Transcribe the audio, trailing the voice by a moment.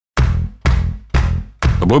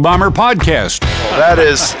the Blue Bomber Podcast. That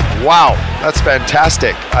is, wow, that's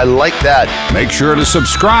fantastic. I like that. Make sure to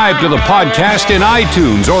subscribe to the podcast in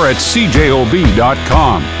iTunes or at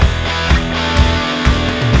cjob.com.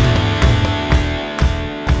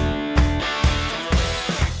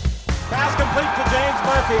 Pass complete to James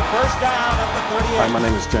Murphy. First down at the 38. Hi, my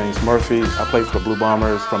name is James Murphy. I played for the Blue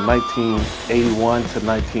Bombers from 1981 to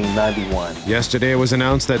 1991. Yesterday it was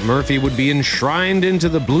announced that Murphy would be enshrined into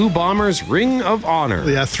the Blue Bombers Ring of Honor.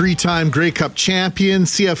 Yeah, three-time Grey Cup champion,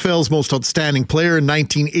 CFL's most outstanding player in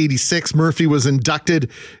 1986. Murphy was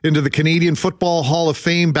inducted into the Canadian Football Hall of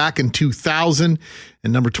Fame back in 2000.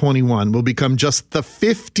 And number 21 will become just the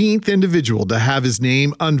 15th individual to have his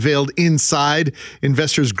name unveiled inside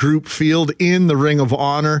Investors Group Field in the Ring of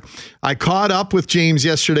Honor. I caught up with James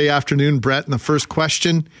yesterday afternoon, Brett, and the first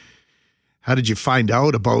question, how did you find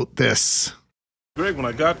out about this? Greg, when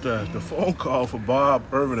I got the phone call for Bob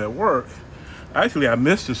Irvin at work, actually I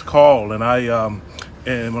missed his call, and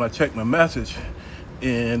and when I checked my message,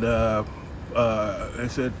 and they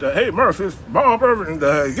said, "Hey Murph, it's Bob Irvin,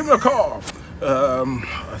 give me a call." I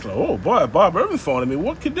was like, oh boy, Bob Irvin's phoning me.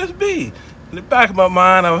 What could this be? In the back of my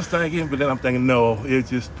mind, I was thinking, but then I'm thinking, no, it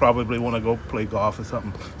just probably want to go play golf or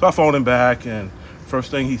something. So I phoned him back, and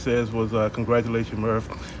first thing he says was, congratulations, Murph,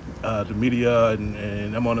 the media,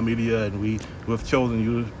 and I'm on the media, and we've chosen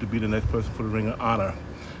you to be the next person for the Ring of Honor.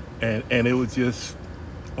 And it was just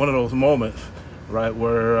one of those moments, right,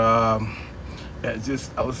 where I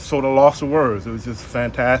was sort of lost for words. It was just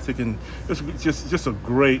fantastic, and it was just a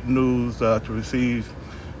great news to receive.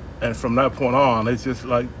 And from that point on, it's just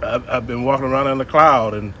like I've been walking around in the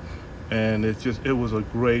cloud, and it was a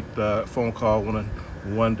great phone call,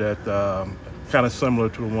 one that kind of similar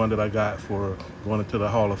to the one that I got for going into the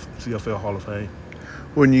CFL Hall of Fame.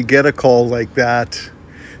 When you get a call like that,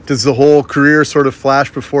 does the whole career sort of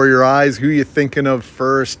flash before your eyes? Who are you thinking of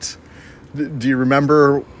first? Do you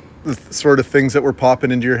remember the sort of things that were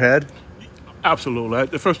popping into your head? Absolutely.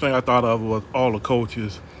 The first thing I thought of was all the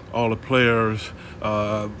coaches, all the players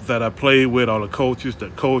that I played with, all the coaches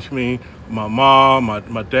that coached me, my mom,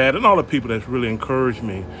 my dad, and all the people that really encouraged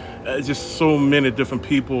me. Just so many different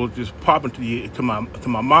people just popping to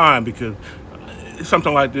my mind, because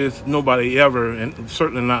something like this, nobody ever, and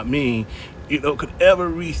certainly not me, could ever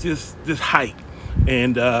reach this height.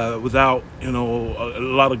 And without, a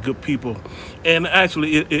lot of good people. And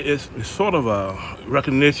actually, it's sort of a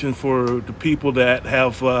recognition for the people that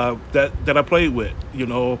have that I played with,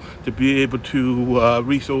 to be able to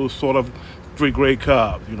reach those sort of 3 Grey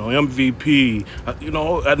Cups, MVP.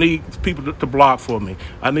 I need people to block for me.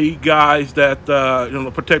 I need guys that,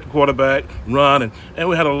 protect the quarterback, run. And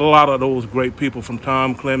we had a lot of those great people, from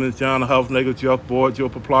Tom Clemens, John Huffnagel, Jeff Boyd, Joe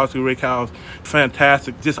Paplowski, Rick Howes.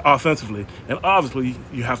 Fantastic, just offensively. And obviously,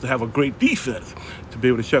 you have to have a great defense to be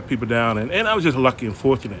able to shut people down. And I was just lucky and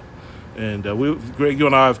fortunate. And Greg, you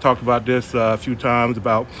and I have talked about this a few times,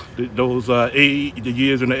 about those the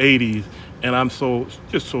years in the 80s. And I'm so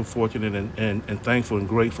fortunate and thankful and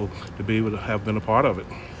grateful to be able to have been a part of it.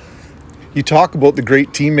 You talk about the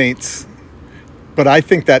great teammates, but I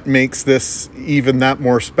think that makes this even that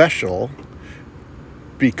more special,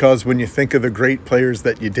 because when you think of the great players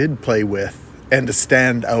that you did play with, and to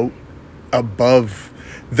stand out above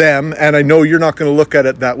them, and I know you're not going to look at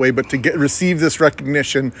it that way, but to receive this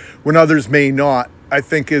recognition when others may not, I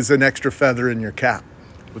think is an extra feather in your cap.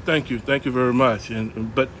 Well, thank you very much.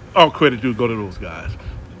 But all credit do go to those guys.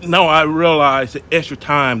 Now I realize the extra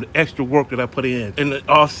time, the extra work that I put in the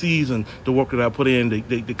off season, the work that I put in,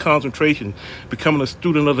 the concentration, becoming a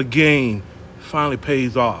student of the game, finally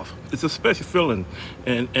pays off. It's a special feeling,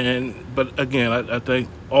 but again, I think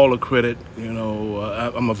all the credit.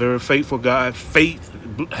 I'm a very faithful guy.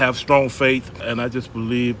 Have strong faith, and I just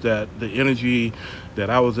believe that the energy that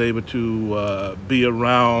I was able to be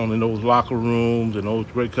around in those locker rooms and those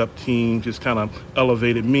Grey Cup teams just kind of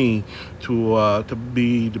elevated me to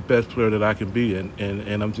be the best player that I can be,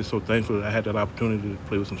 and I'm just so thankful that I had that opportunity to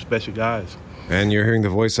play with some special guys. And you're hearing the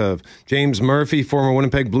voice of James Murphy, former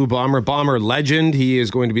Winnipeg Blue Bomber legend. He is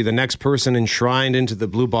going to be the next person enshrined into the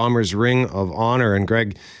Blue Bombers Ring of Honor. And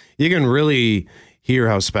Greg, you can really hear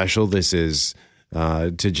how special this is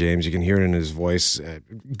to James. You can hear it in his voice.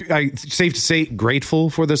 Safe to say, grateful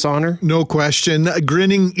for this honor? No question.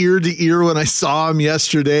 Grinning ear to ear when I saw him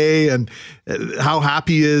yesterday, and how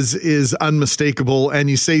happy he is unmistakable. And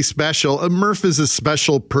you say special. Murph is a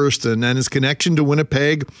special person, and his connection to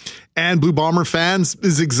Winnipeg and Blue Bomber fans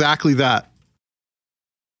is exactly that.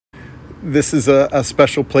 This is a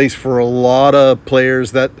special place for a lot of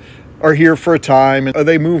players that are here for a time, and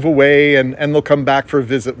they move away and they'll come back for a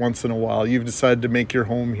visit once in a while. You've decided to make your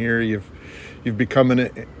home here. You've You've become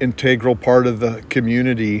an integral part of the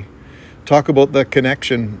community. Talk about the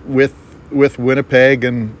connection with Winnipeg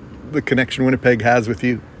and the connection Winnipeg has with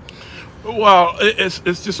you. Well, it's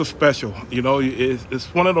just a special,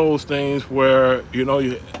 it's one of those things where,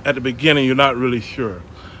 at the beginning, you're not really sure.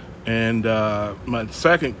 And my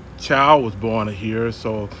second child was born here,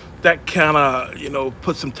 so that kind of,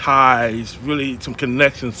 put some ties, really some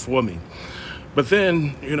connections for me. But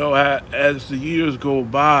then, as the years go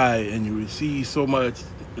by and you receive so much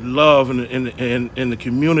love in the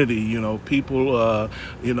community, people,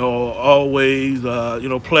 always,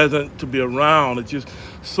 pleasant to be around. It just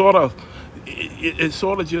sort of, it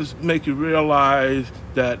sort of just make you realize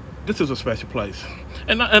that this is a special place.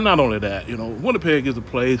 And not only that, Winnipeg is a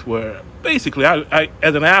place where basically I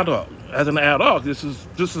as an adult, this is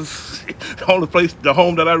the only place, the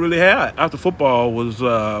home that I really had. After football was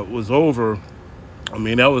over, I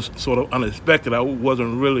mean, that was sort of unexpected. I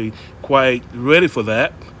wasn't really quite ready for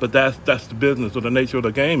that, but that's the business or the nature of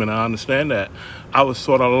the game, and I understand that. I was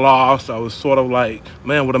sort of lost. I was sort of like,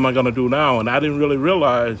 man, what am I going to do now? And I didn't really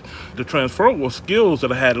realize the transferable skills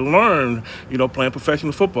that I had learned, playing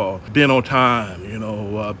professional football, being on time,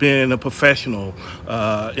 being a professional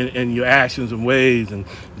in your actions and ways, and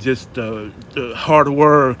just the hard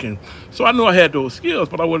work. And so I knew I had those skills,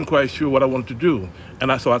 but I wasn't quite sure what I wanted to do.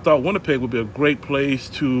 And so I thought Winnipeg would be a great place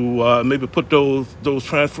to maybe put those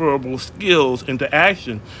transferable skills into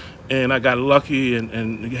action. And I got lucky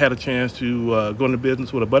and had a chance to go into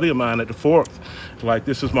business with a buddy of mine at the Forks. Like,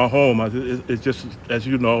 this is my home. It's just, as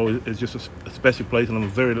you know, it's just a special place, and I'm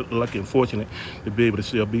very lucky and fortunate to be able to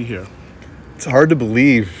still be here. It's hard to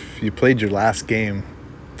believe you played your last game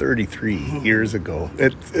 33 years ago.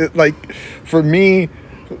 It like, for me,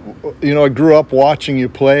 I grew up watching you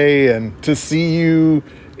play, and to see you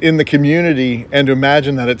in the community and to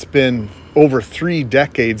imagine that it's been over 3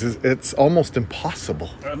 decades, it's almost impossible.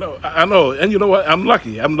 I know. And you know what? I'm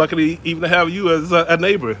lucky. I'm lucky to even have you as a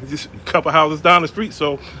neighbor, just a couple houses down the street.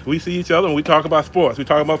 So we see each other and we talk about sports. We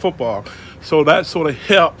talk about football. So that sort of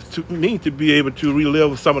helped me to be able to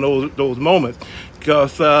relive some of those moments.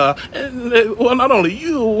 Because, not only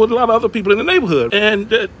you, but a lot of other people in the neighborhood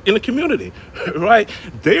and in the community, right?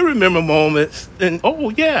 They remember moments and, I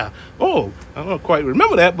don't quite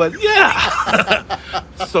remember that, but yeah.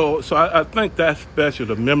 So I think that's special,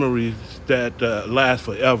 the memories that last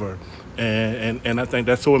forever. And I think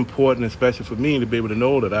that's so important and special for me to be able to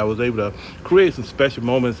know that I was able to create some special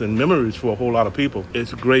moments and memories for a whole lot of people.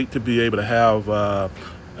 It's great to be able to have,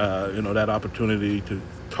 that opportunity to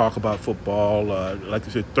talk about football. Like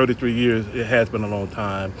you said, 33 years, it has been a long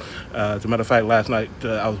time. As a matter of fact, last night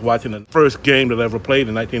I was watching the first game that I ever played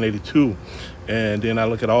in 1982. And then I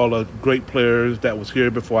look at all the great players that was here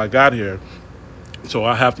before I got here. So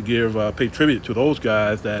I have to pay tribute to those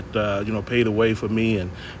guys that, paid the way for me. And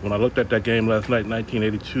when I looked at that game last night,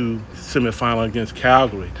 1982, semifinal against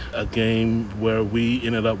Calgary, a game where we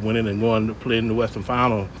ended up winning and going to play in the Western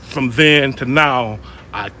Final. From then to now,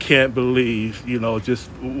 I can't believe, just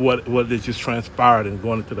what has just transpired and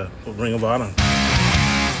going into the Ring of Honor.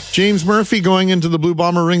 James Murphy going into the Blue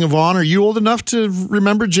Bomber Ring of Honor. You old enough to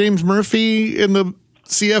remember James Murphy in the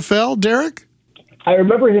CFL, Derek? I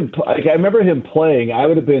remember him. I remember him playing. I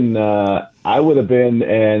would have been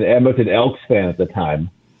an Edmonton Elks fan at the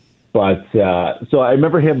time, but so I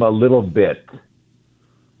remember him a little bit,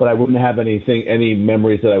 but I wouldn't have any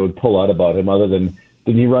memories that I would pull out about him other than,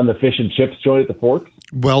 did he run the fish and chips joint at the Forks?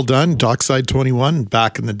 Well done, Dockside 21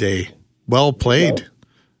 back in the day. Well played.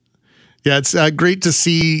 Yeah, it's great to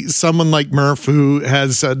see someone like Murph who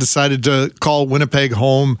has decided to call Winnipeg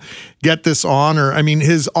home, get this honor. I mean,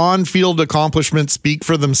 his on-field accomplishments speak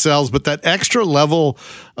for themselves, but that extra level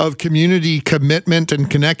of community commitment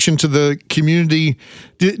and connection to the community,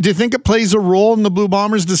 do you think it plays a role in the Blue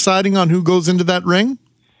Bombers deciding on who goes into that ring?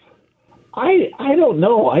 I don't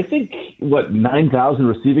know. I think, 9,000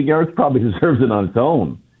 receiving yards probably deserves it on its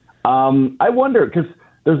own. I wonder, because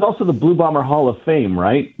there's also the Blue Bomber Hall of Fame,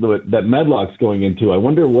 right, that Medlock's going into. I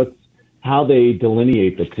wonder how they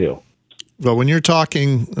delineate the two. Well, when you're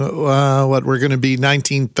talking, we're going to be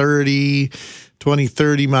 1930,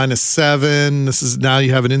 2030 minus 7. This is, now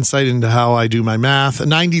you have an insight into how I do my math. A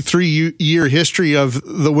 93-year history of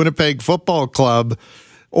the Winnipeg Football Club.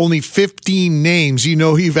 Only 15 names.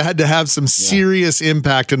 You've had to have some serious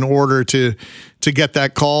impact in order to get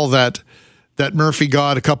that call that Murphy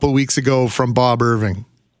got a couple of weeks ago from Bob Irving.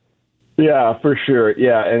 Yeah, for sure.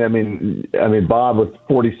 Yeah, and I mean, Bob with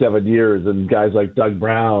 47 years, and guys like Doug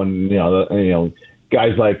Brown,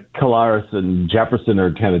 guys like Kalaris and Jefferson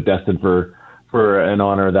are kind of destined for an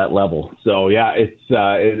honor at that level. So yeah, it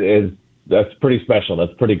is that's pretty special.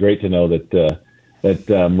 That's pretty great to know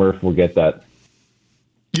that Murph will get that.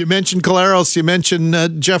 You mentioned Collaros, you mentioned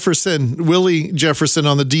Jefferson, Willie Jefferson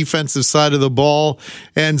on the defensive side of the ball,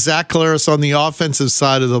 and Zach Collaros on the offensive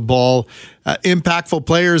side of the ball. Impactful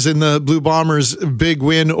players in the Blue Bombers' big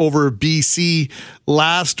win over BC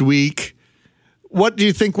last week. What do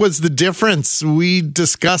you think was the difference? We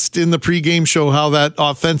discussed in the pregame show how that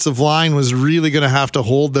offensive line was really going to have to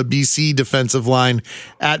hold the BC defensive line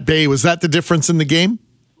at bay. Was that the difference in the game?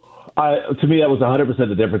 To me, that was 100%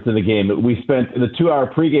 the difference in the game. We spent in the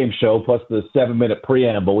 2-hour pregame show plus the 7-minute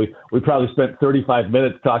preamble. We probably spent 35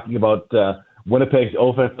 minutes talking about Winnipeg's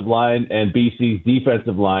offensive line and BC's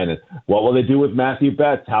defensive line, and what will they do with Matthew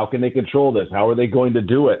Betts? How can they control this? How are they going to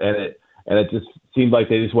do it? And it just seemed like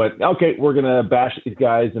they just went, okay, we're going to bash these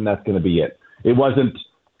guys, and that's going to be it. It wasn't.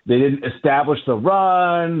 They didn't establish the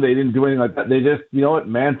run. They didn't do anything like that. They just, you know what,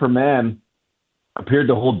 man for man, appeared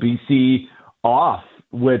to hold BC off,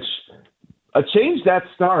 which a change that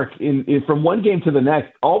stark in from one game to the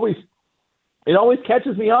next always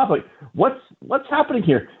catches me off. Like, what's happening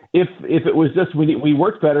here? If it was just we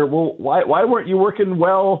worked better, well, why weren't you working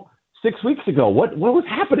well 6 weeks ago? What was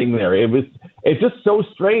happening there? It's just so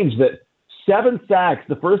strange that 7 sacks,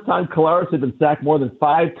 the first time Collaros had been sacked more than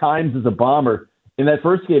 5 times as a Bomber in that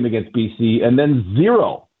first game against BC, and then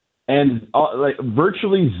 0 and like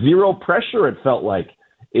virtually 0 pressure. It felt like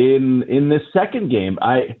in this second game.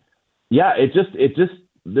 It just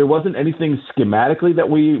there wasn't anything schematically that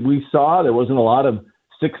we saw. There wasn't a lot of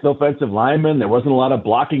 6th offensive linemen. There wasn't a lot of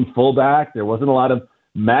blocking fullback. There wasn't a lot of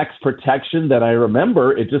max protection that I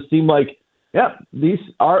remember. It just seemed like, these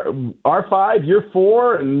are R5, you're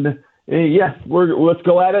 4, and let's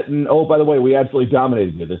go at it. And oh, by the way, we absolutely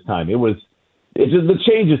dominated you this time. The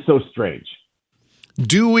change is so strange.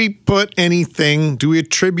 Do we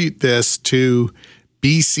attribute this to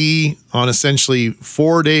BC on essentially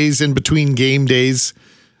 4 days in between game days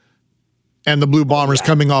and the Blue Bombers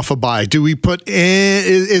coming off a bye? Do we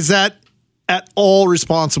is that at all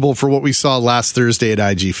responsible for what we saw last Thursday at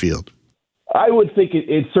IG Field? I would think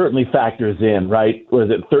it certainly factors in, right? Was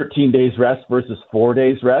it 13 days rest versus 4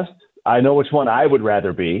 days rest? I know which one I would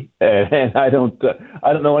rather be, and I don't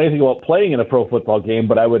know anything about playing in a pro football game,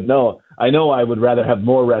 but I know I would rather have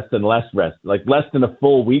more rest than less rest, like less than a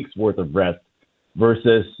full week's worth of rest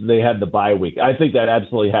versus they had the bye week. I think that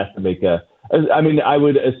absolutely has to make I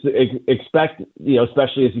would expect,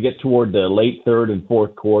 especially as you get toward the late third and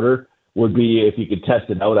fourth quarter, would be if you could test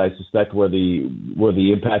it out. I suspect where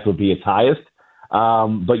the impact would be its highest. I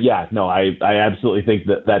absolutely think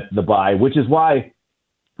that the bye, which is why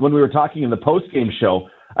when we were talking in the post-game show,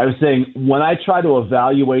 I was saying when I try to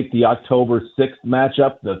evaluate the October 6th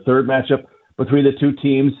matchup, the third matchup between the two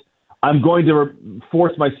teams, I'm going to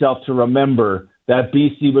force myself to remember that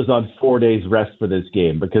BC was on 4 days rest for this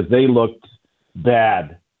game because they looked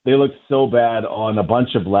bad. They looked so bad on a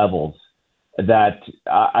bunch of levels that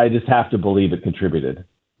I just have to believe it contributed.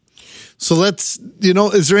 So let's,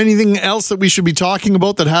 is there anything else that we should be talking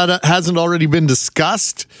about that hasn't already been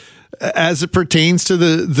discussed as it pertains to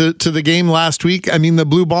the game last week? I mean, the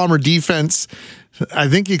Blue Bomber defense, I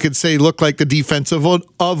think you could say, looked like the defense of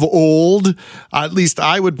old. At least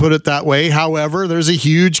I would put it that way. However, there's a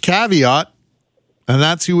huge caveat, and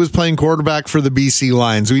that's who was playing quarterback for the BC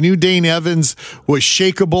Lions. We knew Dane Evans was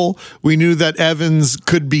shakeable. We knew that Evans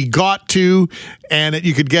could be got to, and that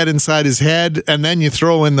you could get inside his head. And then you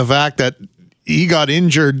throw in the fact that he got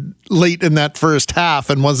injured late in that first half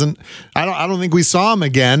and wasn't. I don't think we saw him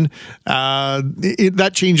again.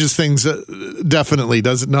 That changes things definitely,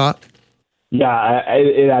 does it not? Yeah,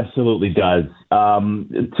 it absolutely does.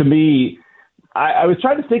 To me, I was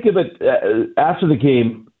trying to think of it after the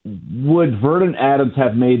game. Would Vernon Adams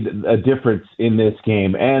have made a difference in this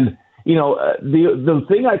game? And the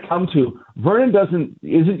thing I come to, Vernon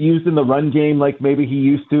isn't used in the run game like maybe he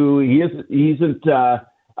used to. He isn't a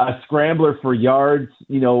scrambler for yards,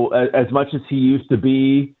 as much as he used to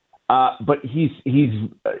be. But he's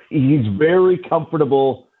very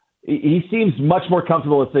comfortable. He seems much more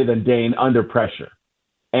comfortable, let's say, than Dane under pressure.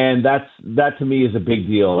 And that to me is a big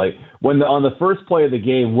deal. Like on the first play of the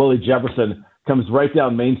game, Willie Jefferson comes right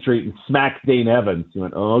down Main Street and smacks Dane Evans. You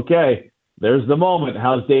went, oh, okay, there's the moment.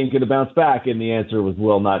 How's Dane going to bounce back? And the answer was,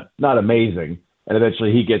 well, not amazing. And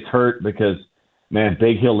eventually he gets hurt because, man,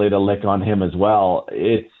 Big Hill laid a lick on him as well.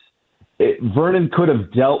 Vernon could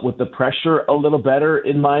have dealt with the pressure a little better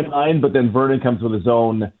in my mind, but then Vernon comes with his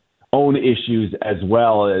own issues as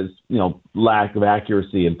well as, lack of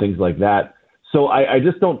accuracy and things like that. So I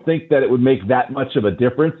just don't think that it would make that much of a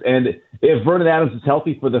difference. And if Vernon Adams is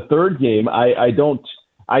healthy for the third game, I don't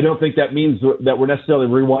I don't think that means that we're necessarily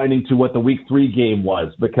rewinding to what the week 3 game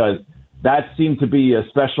was, because that seemed to be a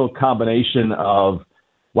special combination of,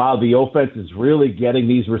 wow, the offense is really getting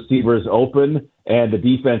these receivers open and the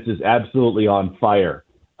defense is absolutely on fire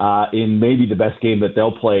in maybe the best game that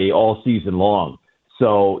they'll play all season long.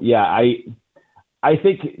 So, yeah, I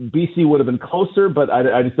think BC would have been closer, but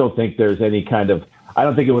I just don't think there's any kind of – I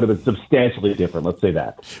don't think it would have been substantially different. Let's say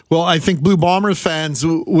that. Well, I think Blue Bombers fans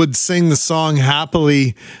would sing the song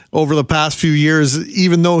happily over the past few years,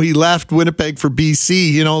 even though he left Winnipeg for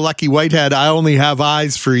BC. You know, Lucky Whitehead, I only have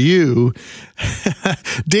eyes for you.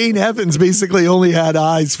 Dane Evans basically only had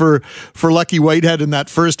eyes for Lucky Whitehead in that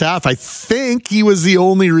first half. I think he was the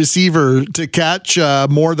only receiver to catch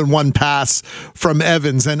more than one pass from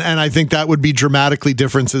Evans, and I think that would be dramatically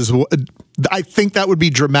different as well. I think that would be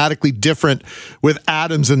dramatically different with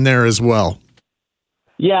Adams in there as well.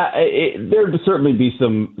 Yeah, there would certainly be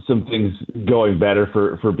some things going better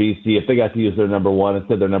for BC if they got to use their number 1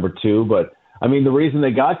 instead of their number 2. But, I mean, the reason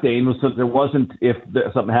they got Dane was that there wasn't, if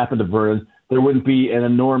something happened to Vernon, there wouldn't be an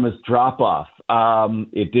enormous drop-off.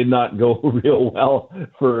 It did not go real well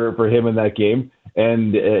for him in that game.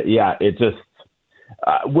 And, it just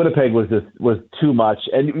Winnipeg was too much.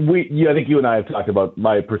 And I think you and I have talked about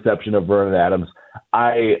my perception of Vernon Adams.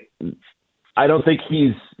 I don't think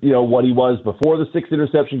he's, what he was before the 6th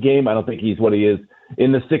interception game. I don't think he's what he is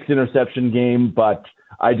in the 6th interception game, but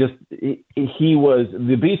the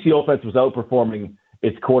BC offense was outperforming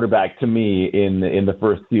its quarterback to me in the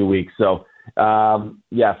first few weeks. So, for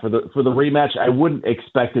the rematch, I wouldn't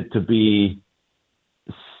expect it to be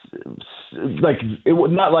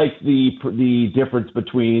not like the difference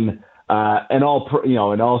between an all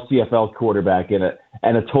CFL quarterback and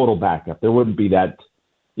a total backup. There wouldn't be that.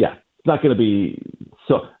 Yeah, it's not going to be.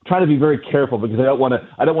 So I'm trying to be very careful because I don't want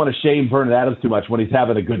to shame Vernon Adams too much when he's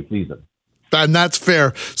having a good season. And that's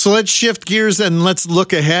fair. So let's shift gears and let's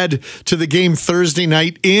look ahead to the game Thursday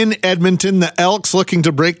night in Edmonton. The Elks looking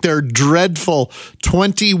to break their dreadful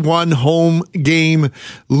 21 home game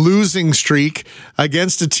losing streak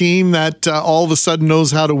against a team that all of a sudden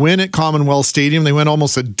knows how to win at Commonwealth Stadium. They went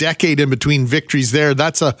almost a decade in between victories there.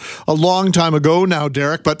 That's a long time ago now,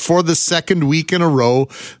 Derek. But for the second week in a row,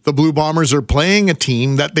 the Blue Bombers are playing a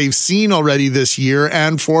team that they've seen already this year.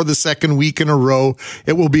 And for the second week in a row,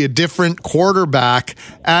 it will be a different quarterback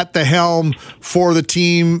at the helm for the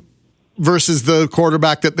team versus the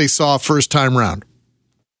quarterback that they saw first time round.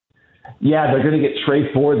 Yeah, they're going to get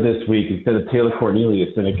Trey Ford this week instead of Taylor Cornelius,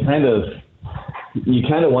 and you kind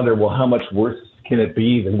of wonder, well, how much worse can it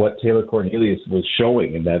be than what Taylor Cornelius was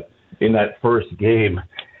showing in that first game?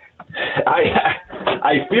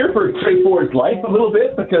 I fear for Trey Ford's life a little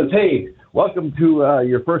bit because, hey, welcome to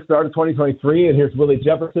your first start of 2023, and here's Willie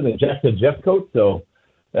Jefferson and Jeff Coat, so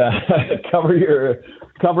cover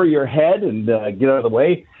your head and get out of the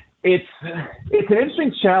way. It's an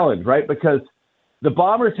interesting challenge, right? Because the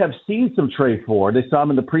Bombers have seen some Trey Ford. They saw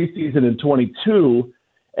him in the preseason in 22,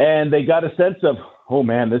 and they got a sense of, oh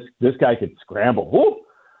man, this guy could scramble. Woo!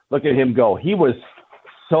 Look at him go. He was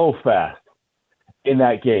so fast in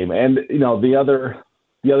that game. And the other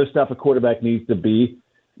stuff a quarterback needs to be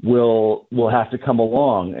will have to come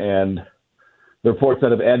along. And the reports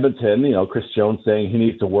out of Edmonton, Chris Jones saying he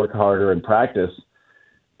needs to work harder in practice.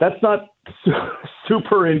 That's not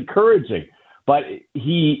super encouraging, but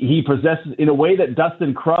he possesses, in a way that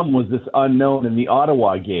Dustin Crum was this unknown in the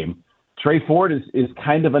Ottawa game. Trey Ford is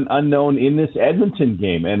kind of an unknown in this Edmonton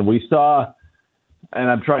game. And we saw, and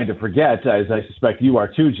I'm trying to forget, as I suspect you are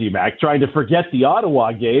too, G-Mac, trying to forget the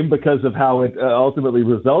Ottawa game because of how it ultimately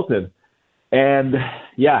resulted. And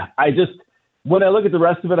when I look at the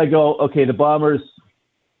rest of it, I go, okay, the Bombers,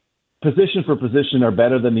 position for position, are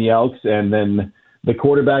better than the Elks, and then the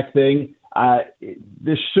quarterback thing.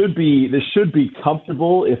 This should be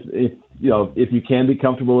comfortable if you can be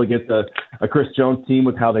comfortable against a Chris Jones team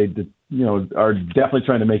with how they are definitely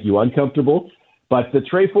trying to make you uncomfortable. But the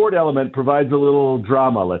Trey Ford element provides a little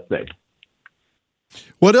drama, let's say.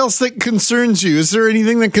 What else that concerns you? Is there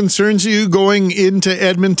anything that concerns you going into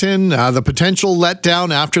Edmonton? The potential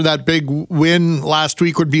letdown after that big win last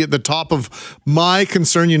week would be at the top of my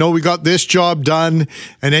concern. We got this job done,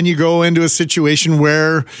 and then you go into a situation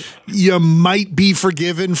where you might be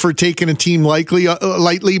forgiven for taking a team lightly,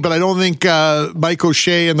 but I don't think Mike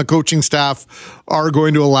O'Shea and the coaching staff are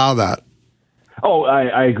going to allow that. Oh,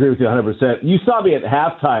 I agree with you 100%. You saw me at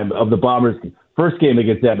halftime of the Bombers' first game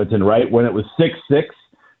against Edmonton, right, when it was 6-6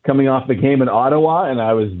 coming off the game in Ottawa, and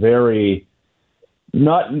I was very,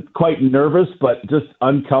 not quite nervous, but just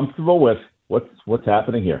uncomfortable with what's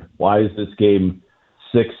happening here. Why is this game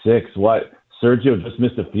 6-6? What? Sergio just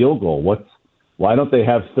missed a field goal. What's why don't they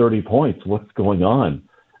have 30 points? What's going on?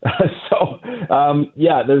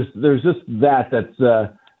 There's just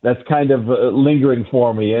that's kind of lingering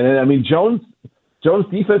for me. And I mean, Jones'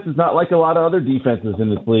 defense is not like a lot of other defenses in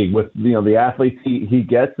this league with, the athletes he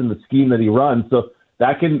gets and the scheme that he runs. So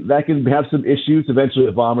that can have some issues. Eventually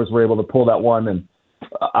the Bombers were able to pull that one and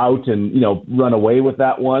out and, run away with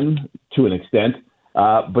that one to an extent.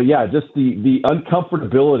 Just the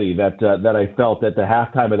uncomfortability that I felt at the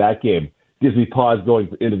halftime of that game gives me pause going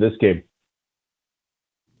into this game.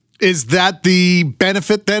 Is that the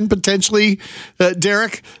benefit then potentially,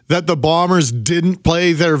 Derek, that the Bombers didn't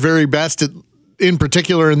play their very best, in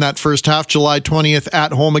particular in that first half, July 20th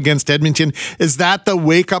at home against Edmonton? Is that the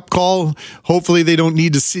wake-up call? Hopefully they don't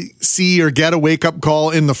need to see or get a wake-up call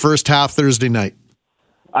in the first half Thursday night.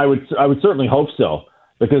 I would certainly hope so,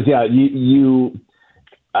 because you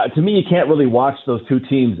to me, you can't really watch those two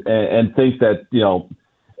teams and think that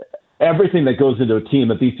everything that goes into a team,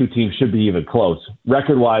 that these two teams should be even close.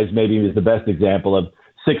 Record-wise, maybe is the best example of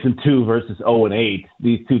 6-2 versus 0-8.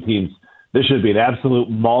 These two teams, this should be an absolute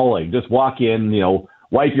mauling. Just walk in,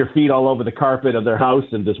 wipe your feet all over the carpet of their house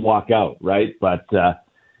and just walk out, right? But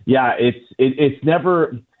it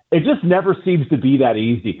just never seems to be that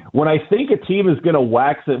easy. When I think a team is going to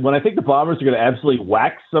wax it, when I think the Bombers are going to absolutely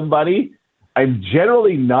wax somebody, I'm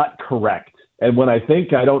generally not correct. And when I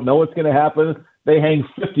think I don't know what's going to happen, they hang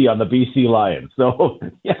 50 on the BC Lions. So,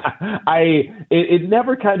 it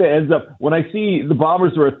never kind of ends up. When I see the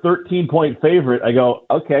Bombers are a 13-point favorite, I go,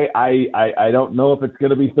 okay, I don't know if it's going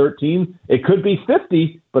to be 13. It could be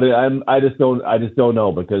 50, but I just don't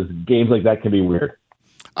know, because games like that can be weird.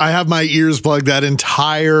 I have my ears plugged that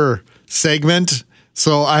entire segment,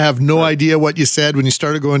 so I have no idea what you said when you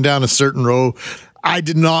started going down a certain row. I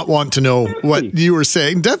did not want to know 50. What you were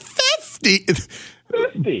saying. The 50.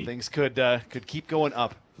 Things could keep going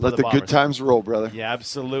up. Let the good times roll, brother. Yeah,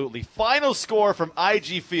 absolutely. Final score from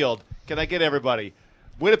IG Field. Can I get everybody?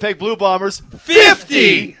 Winnipeg Blue Bombers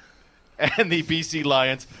 50 and the BC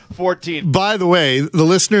Lions 14. By the way, the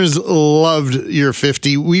listeners loved your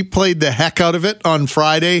 50. We played the heck out of it on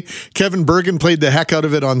Friday. Kevin Bergen played the heck out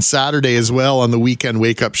of it on Saturday as well on the weekend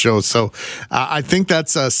wake-up show. So I think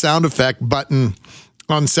that's a sound effect button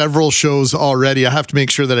on several shows already. I have to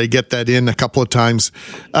make sure that I get that in a couple of times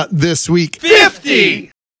this week.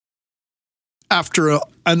 50! After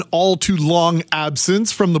an all too long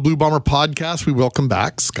absence from the Blue Bomber podcast, we welcome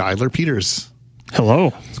back Skylar Peters. Hello.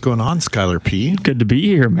 What's going on, Skylar P? Good to be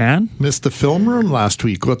here, man. Missed the film room last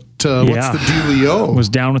week. What's the dealio? Was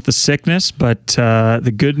down with the sickness, but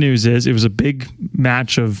the good news is it was a big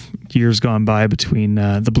match of years gone by between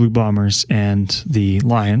the Blue Bombers and the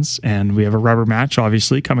Lions, and we have a rubber match,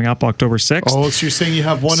 obviously, coming up October 6th. Oh, so you're saying you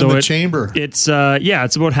have one in the chamber? It's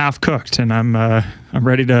it's about half cooked, and I'm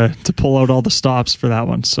ready to pull out all the stops for that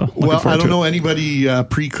one. So, I don't know anybody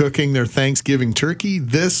pre-cooking their Thanksgiving turkey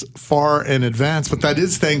this far in advance, but that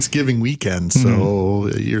is Thanksgiving weekend, so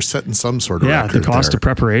you're setting some sort of record the cost there. of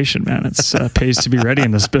preparation, man. It's pays to be ready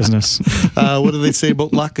in this business. What do they say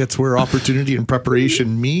about luck? It's where opportunity and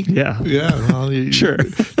preparation meet. Yeah. Well, sure.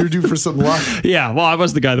 You're due for some luck. Yeah. Well, I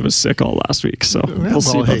was the guy that was sick all last week, so we'll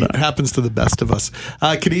see about that. It happens to the best of us.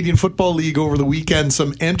 Canadian Football League over the weekend,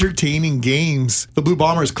 some entertaining games. The Blue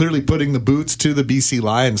Bombers clearly putting the boots to the BC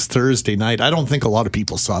Lions Thursday night. I don't think a lot of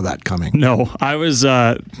people saw that coming. No, I was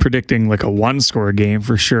predicting like a one-score game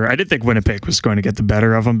for sure. I did think Winnipeg was going to get the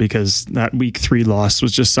better of them because that week 3 loss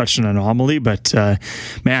was just such an anomaly. But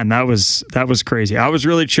man, that was crazy. I was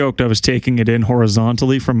really choked. I was taking it in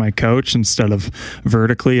horizontally from my couch instead of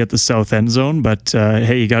vertically at the south end zone. But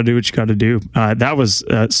hey, you got to do what you got to do. That was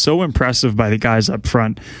so impressive by the guys up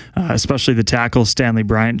front, especially the tackles, Stanley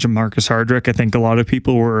Bryant, Jamarcus Hardrick. I think a lot of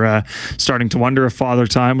people were starting to wonder if Father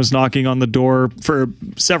Time was knocking on the door for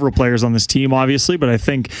several players on this team, obviously. But I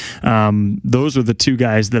think those are the two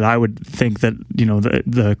guys that I would think that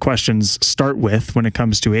the questions start with when it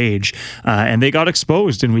comes to age. And they got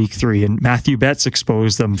exposed in week 3, and Matthew Betts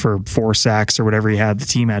exposed them for 4 sacks or whatever he had. The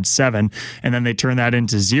team had 7, and then they turned that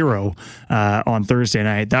into 0 on Thursday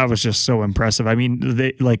night. That was just so impressive. I mean,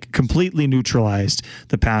 they completely neutralized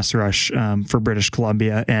the pass rush for British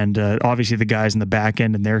Columbia, and obviously the guys in the back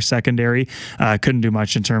end and their secondary couldn't do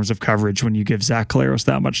much in terms of coverage when you give Zach Collaros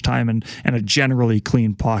that much time and a generally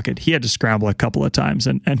clean pocket. He had to scramble a couple of times,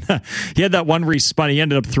 and he had that one where he spun. He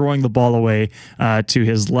ended up throwing the ball away to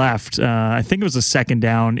his was left. I think it was a second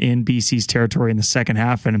down in BC's territory in the second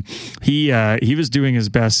half, and he was doing his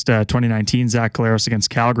best 2019 Zach Collaros against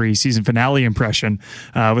Calgary season finale impression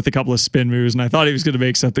with a couple of spin moves, and I thought he was going to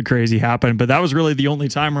make something crazy happen, but that was really the only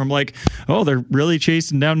time where I'm like, oh, they're really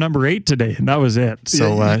chasing down number 8 today, and that was it.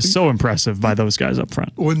 So so impressive by those guys up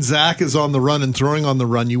front. When Zach is on the run and throwing on the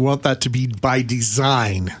run, you want that to be by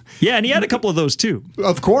design. Yeah, and he had a couple of those too.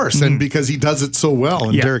 Of course, and because he does it so well,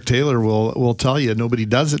 and Yeah. Derek Taylor will tell you nobody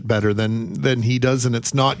does it better than he does, and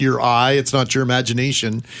it's not your eye, it's not your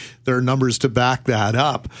imagination. There are numbers to back that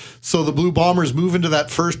up. So the Blue Bombers move into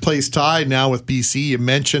that first place tie now with BC. You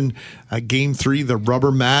mentioned Game 3, the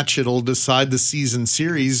rubber match. It'll decide the season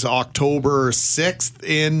series October 6th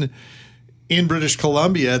in British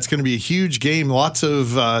Columbia. It's going to be a huge game. Lots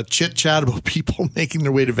of chit-chat about people making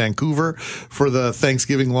their way to Vancouver for the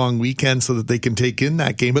Thanksgiving long weekend so that they can take in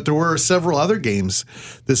that game. But there were several other games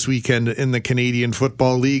this weekend in the Canadian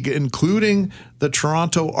Football League, including the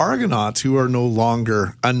Toronto Argonauts, who are no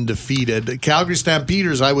longer undefeated. Calgary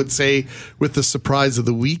Stampeders, I would say, with the surprise of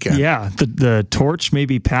the weekend. Yeah, the torch may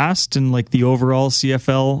be passed in like the overall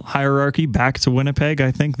CFL hierarchy back to Winnipeg.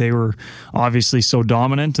 I think they were obviously so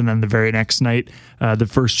dominant, and then the very next night, the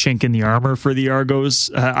first chink in the armor for the Argos.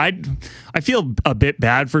 I feel a bit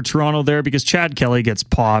bad for Toronto there because Chad Kelly gets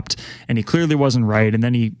popped, and he clearly wasn't right, and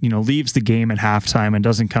then he leaves the game at halftime and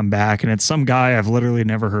doesn't come back, and it's some guy I've literally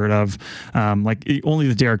never heard of. Only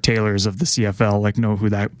the Derek Taylors of the CFL know who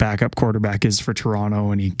that backup quarterback is for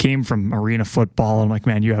Toronto, and he came from arena football. I'm like,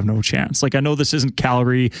 man, you have no chance. Like, I know this isn't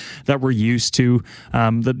Calgary that we're used to.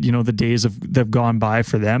 The days have gone by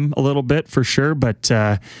for them a little bit for sure, but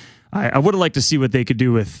I would have liked to see what they could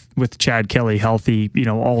do with Chad Kelly healthy,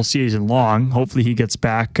 all season long. Hopefully he gets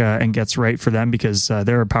back and gets right for them because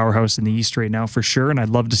they're a powerhouse in the East right now for sure. And I'd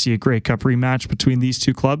love to see a Grey Cup rematch between these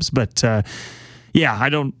two clubs, but yeah,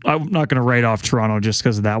 I'm not going to write off Toronto just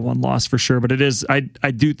because of that one loss for sure. But it is, I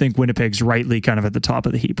do think Winnipeg's rightly kind of at the top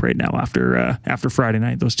of the heap right now after Friday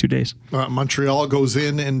night, those 2 days. Montreal goes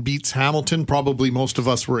in and beats Hamilton. Probably most of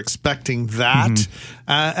us were expecting that.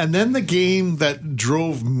 Mm-hmm. And then the game that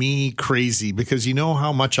drove me crazy, because you know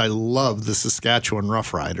how much I love the Saskatchewan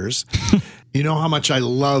Roughriders. You know how much I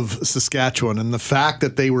love Saskatchewan, and the fact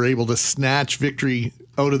that they were able to snatch victory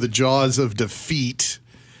out of the jaws of defeat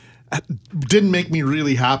didn't make me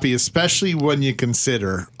really happy, especially when you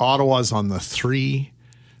consider Ottawa's on the 3,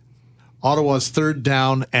 Ottawa's third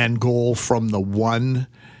down and goal from the 1,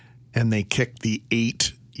 and they kicked the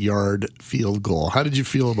 8-yard field goal. How did you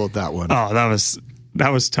feel about that one? Oh, that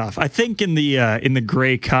was tough. I think in the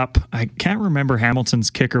Grey Cup, I can't remember Hamilton's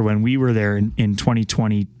kicker when we were there in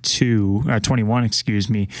 21, excuse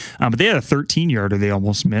me. But they had a 13-yarder they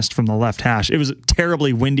almost missed from the left hash. It was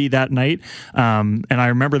terribly windy that night. And I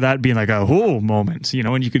remember that being like a whole moment,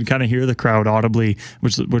 and you could kind of hear the crowd audibly,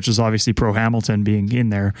 which is obviously pro Hamilton being in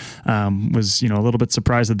there, was, a little bit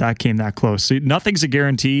surprised that came that close. So nothing's a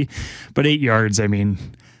guarantee, but 8 yards, I mean,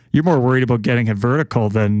 you're more worried about getting it vertical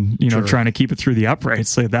than, Sure. trying to keep it through the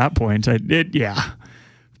uprights at that point. Yeah.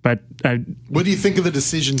 But what do you think of the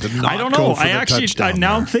decision to not I don't know. go for the touchdown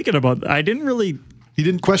now there? I'm thinking about I didn't really. You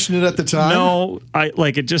didn't question it at the time? No,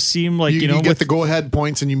 it just seemed like, you get the go-ahead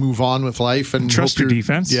points and you move on with life and trust your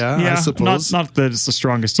defense. Yeah, I suppose. Not that it's the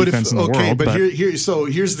strongest defense in the world. But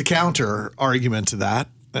here's the counter argument to that.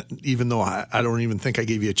 Even though I don't even think I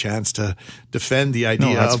gave you a chance to defend the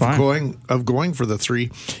idea of going for the 3.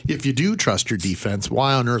 If you do trust your defense,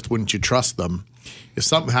 why on earth wouldn't you trust them? If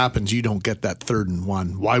something happens, you don't get that 3rd and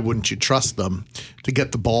 1. Why wouldn't you trust them to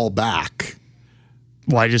get the ball back?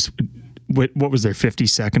 Well, what was there? 58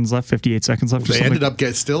 seconds left.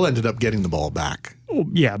 They still ended up getting the ball back. Oh,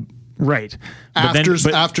 yeah. Right. After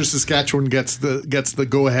Saskatchewan gets the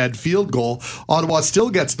go-ahead field goal, Ottawa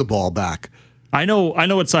still gets the ball back. I know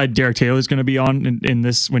what side Derek Taylor is going to be on in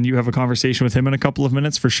this when you have a conversation with him in a couple of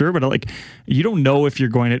minutes for sure. But you don't know if you're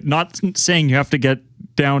going to. Not saying you have to get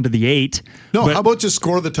down to the 8. No, how about just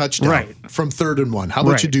score the touchdown from 3rd and 1? How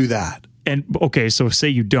about you do that? And okay, so say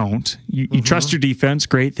you don't. You trust your defense.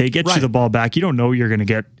 Great, they get you the ball back. You don't know you're going to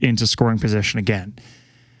get into scoring position again.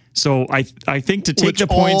 So I think to take the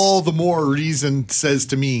points, all the more reason says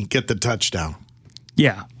to me, get the touchdown.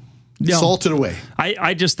 Yeah. Salt it away.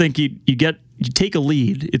 I just think you take a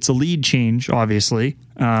lead. It's a lead change, obviously,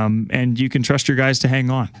 and you can trust your guys to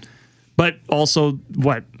hang on. But also,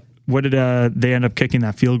 what did they end up kicking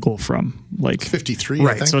that field goal from? 53,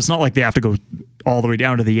 right? I think. So it's not like they have to go all the way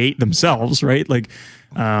down to the 8 themselves, right? Like,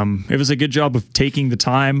 it was a good job of taking the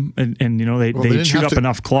time, and they chewed up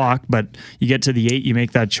enough clock, but you get to the 8, you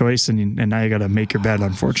make that choice, and now you got to make your bed,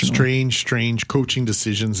 unfortunately. Strange coaching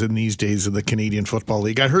decisions in these days of the Canadian Football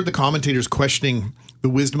League. I heard the commentators questioning the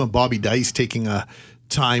wisdom of Bobby Dice taking a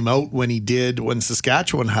timeout when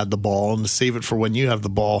Saskatchewan had the ball and to save it for when you have the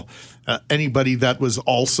ball. Anybody that was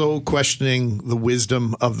also questioning the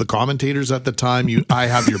wisdom of the commentators at the time, I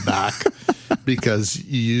have your back, because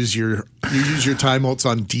you use your timeouts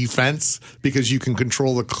on defense because you can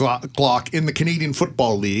control the clock in the Canadian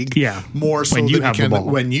Football League. Yeah, more so when you than have you can the ball.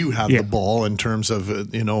 when you have the ball, in terms of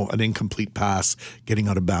an incomplete pass, getting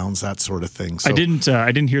out of bounds, that sort of thing. So, I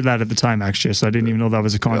didn't hear that at the time, actually, so I didn't even know that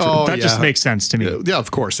was a concept. That just makes sense to me. Yeah,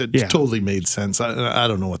 of course, it totally made sense. I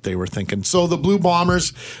don't know what they were thinking. So the Blue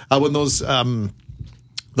Bombers, when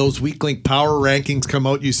those weak link power rankings come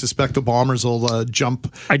out, you suspect the Bombers will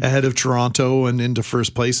jump ahead of Toronto and into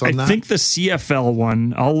first place on that? I think the CFL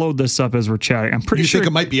one, I'll load this up as we're chatting. I'm pretty sure. You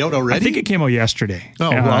think it might be out already? I think it came out yesterday. Oh,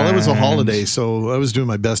 well, it was a holiday, so I was doing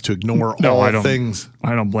my best to ignore all things.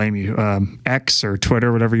 I don't blame you. X or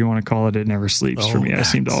Twitter, whatever you want to call it, it never sleeps for me. I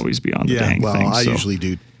seem to always be on the dang thing. I usually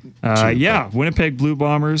do. Winnipeg Blue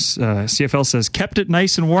Bombers. CFL says, kept it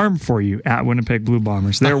nice and warm for you at Winnipeg Blue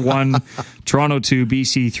Bombers. They're 1, Toronto 2,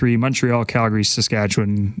 BC 3, Montreal, Calgary,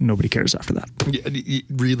 Saskatchewan. Nobody cares after that. Yeah,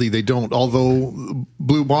 really, they don't. Although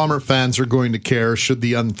Blue Bomber fans are going to care should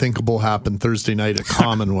the unthinkable happen Thursday night at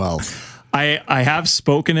Commonwealth. I have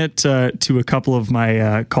spoken it to a couple of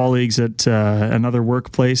my colleagues at another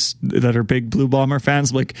workplace that are big Blue Bomber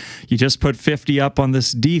fans. Like, you just put 50 up on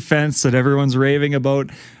this defense that everyone's raving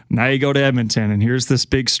about. Now you go to Edmonton, and here's this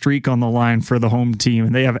big streak on the line for the home team,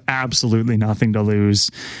 and they have absolutely nothing to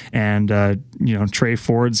lose. And Trey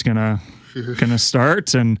Ford's gonna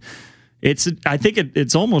start, and I think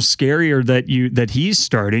it's almost scarier that he's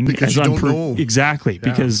starting because you don't know. Exactly,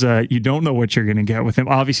 because you don't know what you're going to get with him.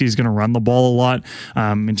 Obviously, he's going to run the ball a lot.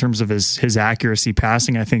 In terms of his accuracy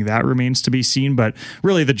passing, I think that remains to be seen. But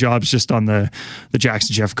really, the job's just on the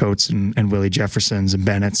Jackson Jeffcoats and Willie Jeffersons and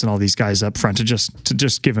Bennett's and all these guys up front to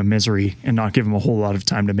just give him misery and not give him a whole lot of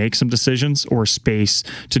time to make some decisions or space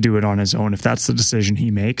to do it on his own if that's the decision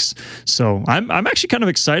he makes. So I'm actually kind of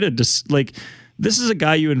excited to This is a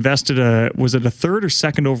guy you invested was it a 3rd or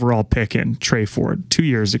 2nd overall pick in, Trey Ford, 2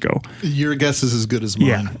 years ago? Your guess is as good as mine.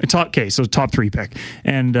 Yeah. So top 3 pick.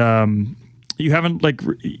 And you haven't,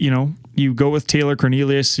 you go with Taylor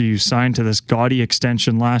Cornelius, you signed to this gaudy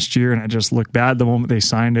extension last year, and it just looked bad the moment they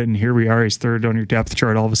signed it, and here we are, he's 3rd on your depth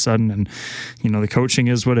chart all of a sudden, and, the coaching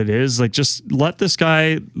is what it is. Like, just let this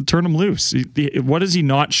guy, turn him loose. What has he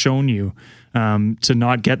not shown you? To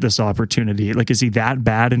not get this opportunity? Like, is he that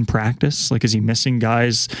bad in practice? Like, is he missing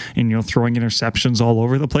guys and throwing interceptions all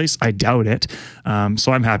over the place? I doubt it.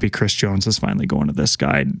 So I'm happy Chris Jones is finally going to this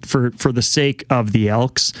guy for the sake of the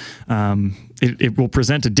Elks. It will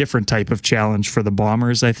present a different type of challenge for the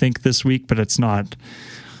Bombers, I think, this week, but it's not.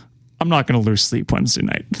 I'm not going to lose sleep Wednesday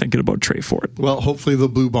night thinking about Trey Ford. Well, hopefully the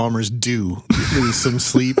Blue Bombers do lose some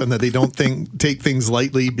sleep and that they don't take things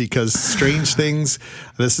lightly, because strange things,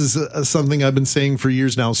 this is something I've been saying for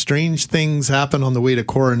years now, strange things happen on the way to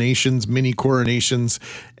coronations, mini coronations,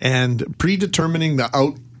 and predetermining the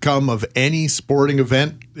outcome of any sporting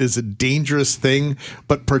event is a dangerous thing,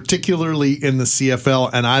 but particularly in the CFL,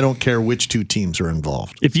 and I don't care which 2 teams are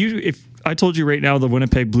involved. If I told you right now the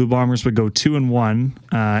Winnipeg Blue Bombers would go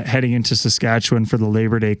 2-1 heading into Saskatchewan for the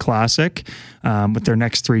Labor Day Classic with their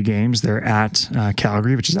next 3 games. They're at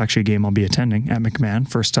Calgary, which is actually a game I'll be attending at McMahon.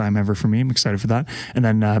 First time ever for me. I'm excited for that. And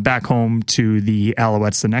then back home to the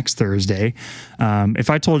Alouettes the next Thursday.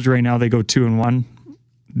 If I told you right now they go 2-1,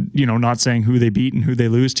 not saying who they beat and who they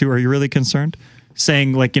lose to, are you really concerned?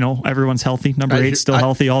 Saying everyone's healthy, number 8 still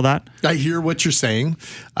healthy, all that. I hear what you're saying.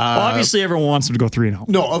 Well, obviously everyone wants them to go 3-0.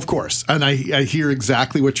 No, of course, and I hear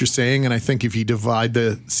exactly what you're saying. And I think if you divide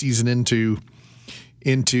the season into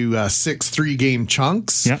 6 3-game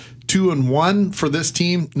chunks, 2-1 for this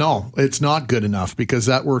team, no, it's not good enough, because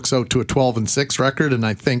that works out to a 12-6 record, and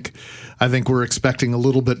I think we're expecting a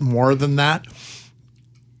little bit more than that.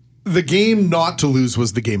 The game not to lose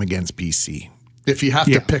was the game against BC. If you have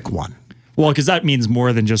to pick one. Well, because that means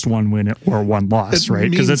more than just one win or one loss, right?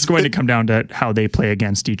 Because it's going to come down to how they play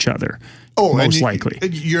against each other. Oh, most likely.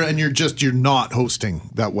 You're not hosting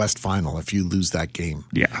that West Final if you lose that game.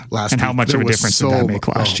 Yeah. And how much of a difference did that make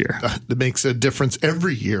last year? It makes a difference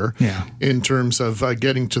every year in terms of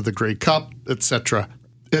getting to the Grey Cup, et cetera,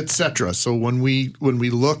 et cetera. So when we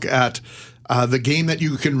look at the game that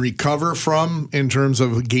you can recover from in terms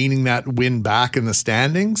of gaining that win back in the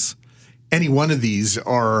standings, any one of these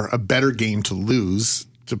are a better game to lose,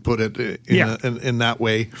 to put it in that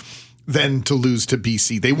way, than to lose to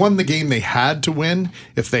BC. They won the game they had to win.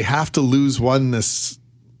 If they have to lose one this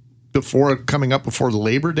coming up before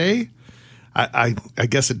Labor Day, I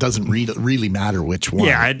guess it doesn't really matter which one.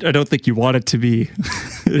 Yeah, I don't think you want it to be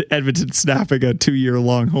Edmonton snapping a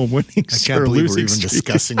 2-year-long home winning streak. I can't believe we're even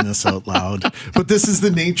discussing this out loud. But this is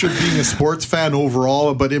the nature of being a sports fan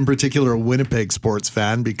overall, but in particular a Winnipeg sports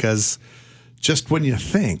fan, because just when you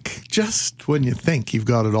think you've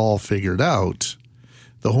got it all figured out,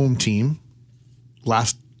 the home team,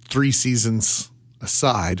 last 3 seasons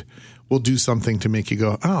aside, will do something to make you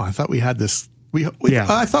go, oh, I thought we had this.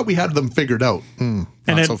 I thought we had them figured out.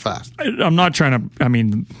 Not so fast. I'm not trying to. I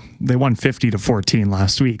mean, they won 50-14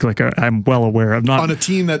 last week. Like I'm well aware. I'm not on a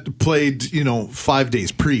team that played 5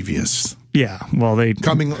 days previous. Yeah, well, they're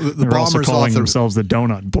Bombers also calling themselves the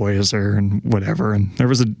Donut Boys and whatever. And there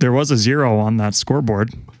was a 0 on that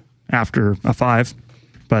scoreboard after a 5.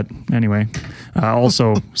 But anyway,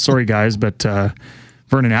 also sorry guys, but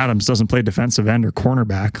Vernon Adams doesn't play defensive end or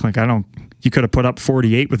cornerback. Like you could have put up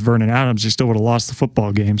 48 with Vernon Adams, you still would have lost the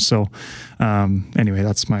football game. So anyway,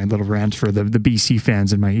 that's my little rant for the BC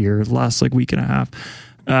fans in my ear the last week and a half.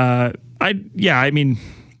 I mean,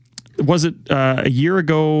 was it a year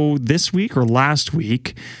ago this week or last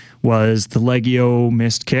week was the Legio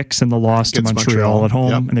missed kicks and the loss to Montreal at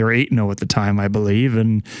home. Yep. And they were 8-0 at the time, I believe.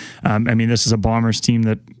 And I mean, this is a Bombers team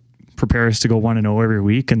that prepares to go 1-0 every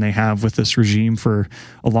week, and they have with this regime for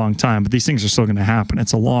a long time. But these things are still going to happen.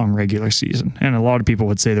 It's a long regular season. And a lot of people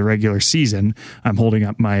would say the regular season, I'm holding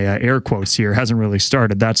up my air quotes here, hasn't really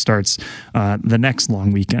started. That starts the next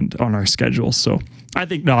long weekend on our schedule. So I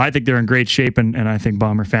think they're in great shape, and I think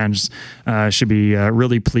Bomber fans should be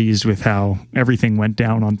really pleased with how everything went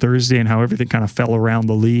down on Thursday and how everything kind of fell around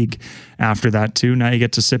the league after that too. Now you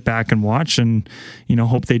get to sit back and watch and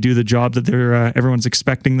hope they do the job that everyone's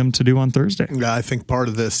expecting them to do on Thursday. Yeah, I think part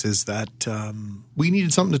of this is that we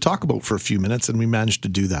needed something to talk about for a few minutes, and we managed to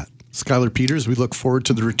do that. Skylar Peters, we look forward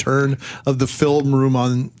to the return of the film room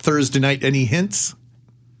on Thursday night. Any hints?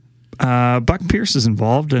 Buck Pierce is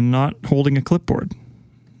involved and not holding a clipboard.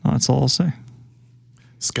 That's all I'll say.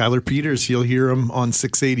 Skylar Peters, you'll hear him on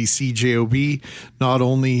 680 CJOB, not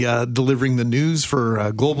only delivering the news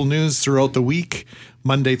for global news throughout the week,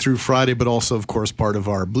 Monday through Friday, but also, of course, part of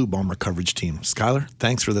our Blue Bomber coverage team. Skylar,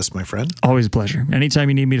 thanks for this, my friend. Always a pleasure. Anytime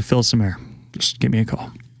you need me to fill some air, just give me a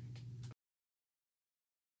call.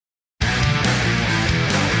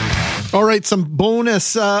 All right, some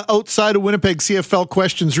bonus outside of Winnipeg CFL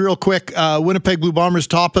questions real quick. Winnipeg Blue Bombers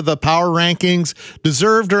top of the power rankings.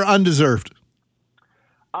 Deserved or undeserved?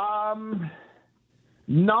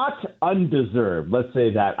 Not undeserved. Let's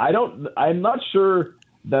say that. I'm not sure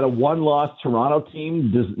that a one-loss Toronto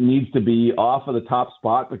team needs to be off of the top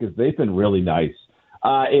spot because they've been really nice.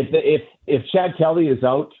 If Chad Kelly is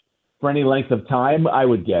out for any length of time, I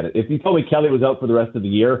would get it. If you told me Kelly was out for the rest of the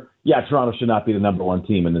year, yeah, Toronto should not be the number one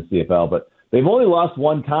team in the CFL, but they've only lost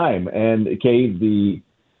one time, and the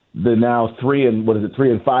now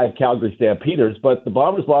 3-5 Calgary Stampeders, but the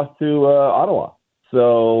Bombers lost to Ottawa.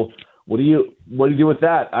 So what do you do with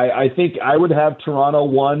that? I think I would have Toronto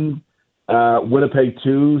 1, Winnipeg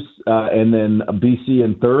 2, and then BC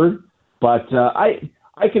in 3rd. But I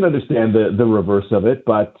can understand the reverse of it.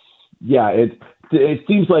 But yeah, it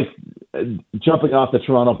seems like jumping off the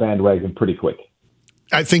Toronto bandwagon pretty quick.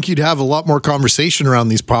 I think you'd have a lot more conversation around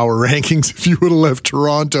these power rankings if you would have left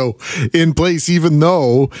Toronto in place, even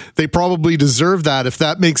though they probably deserve that, if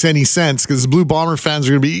that makes any sense, because Blue Bomber fans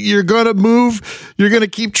are going to be, you're going to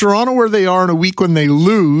keep Toronto where they are on a week when they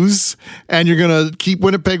lose, and you're going to keep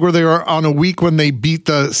Winnipeg where they are on a week when they beat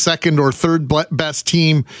the second or third best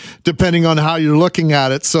team, depending on how you're looking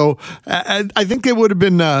at it. So I think it would have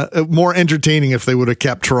been more entertaining if they would have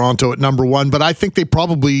kept Toronto at number 1, but I think they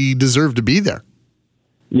probably deserve to be there.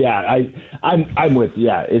 Yeah, I'm with you.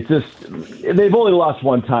 Yeah, it's just they've only lost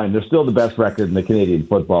one time. They're still the best record in the Canadian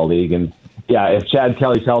Football League, and yeah, if Chad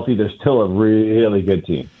Kelly's healthy, they're still a really good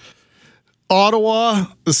team. Ottawa,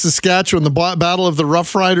 Saskatchewan, the battle of the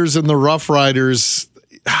Rough Riders and the Rough Riders.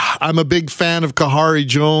 I'm a big fan of Kahari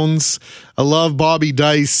Jones. I love Bobby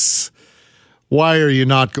Dice. Why are you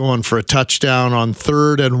not going for a touchdown on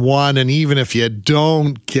 3rd and 1? And even if you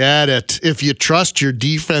don't get it, if you trust your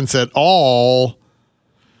defense at all.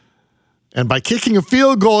 And by kicking a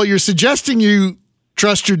field goal, you're suggesting you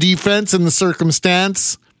trust your defense in the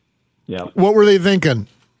circumstance. Yeah. What were they thinking?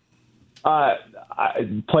 Play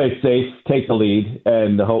it safe, take the lead,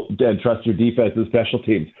 and trust your defense and special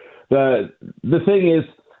teams. The thing is,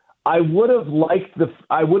 I would have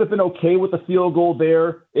been okay with the field goal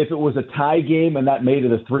there if it was a tie game and that made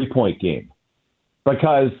it a 3-point game,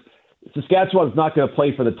 because Saskatchewan's not going to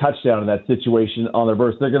play for the touchdown in that situation on the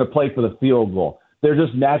reverse. They're going to play for the field goal. They're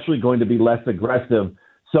just naturally going to be less aggressive.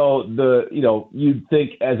 So you'd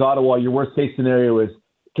think as Ottawa, your worst case scenario is,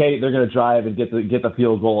 okay, they're going to drive and get the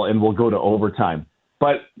field goal and we'll go to overtime.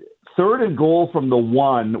 But 3rd and goal from the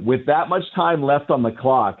 1 with that much time left on the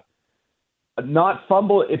clock, if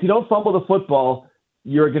you don't fumble the football,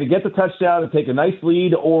 you're going to get the touchdown and take a nice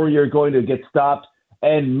lead, or you're going to get stopped.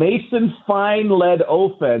 And Mason Fine-led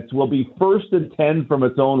offense will be 1st and 10 from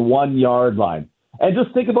its own 1-yard line. And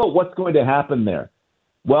just think about what's going to happen there.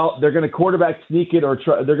 Well, they're going to quarterback sneak it, to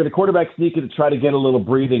try to get a little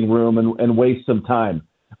breathing room and waste some time.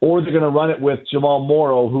 Or they're going to run it with Jamal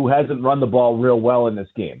Morrow, who hasn't run the ball real well in this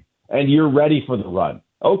game. And you're ready for the run.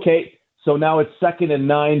 Okay, so now it's 2nd and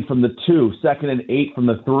 9 from the 2, 2nd and 8 from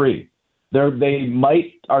the 3. Are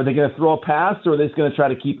they going to throw a pass, or are they just going to try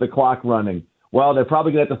to keep the clock running? Well, they're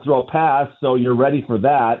probably going to have to throw a pass, so you're ready for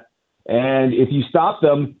that. And if you stop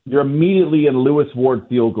them, you're immediately in Lewis Ward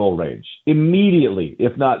field goal range. Immediately,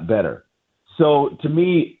 if not better. So to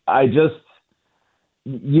me,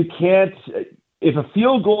 you can't. If a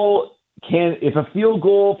field goal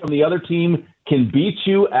from the other team can beat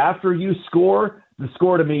you after you score, the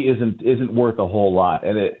score to me isn't worth a whole lot.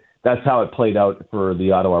 And that's how it played out for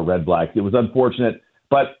the Ottawa REDBLACKS. It was unfortunate,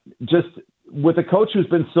 but just with a coach who's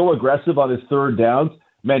been so aggressive on his 3rd downs,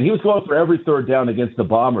 man, he was going for every 3rd down against the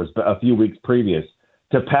Bombers a few weeks previous.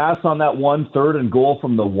 To pass on that 3rd and goal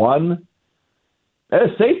from the 1,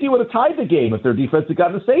 safety would have tied the game if their defense had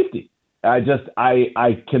gotten a safety.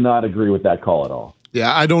 I cannot agree with that call at all.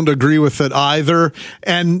 Yeah, I don't agree with it either.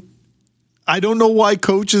 And I don't know why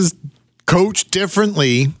coaches coach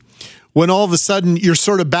differently when all of a sudden you're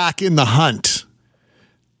sort of back in the hunt.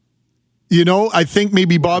 I think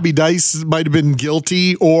maybe Bobby Dice might have been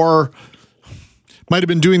guilty or might have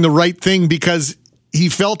been doing the right thing because he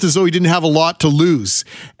felt as though he didn't have a lot to lose.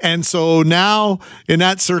 And so now in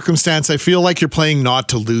that circumstance, I feel like you're playing not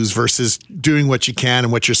to lose versus doing what you can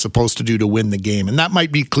and what you're supposed to do to win the game. And that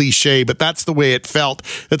might be cliche, but that's the way it felt.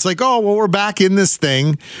 It's like, oh, well, we're back in this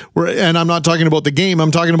thing. And I'm not talking about the game.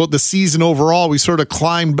 I'm talking about the season overall. We sort of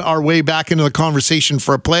climbed our way back into the conversation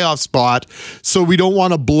for a playoff spot. So we don't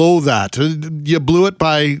want to blow that. You blew it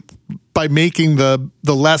by making the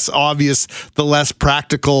less obvious, the less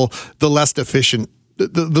practical, the less efficient,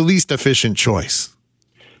 the least efficient choice.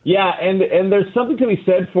 Yeah, and there's something to be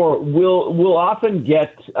said for we'll often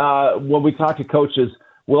get when we talk to coaches,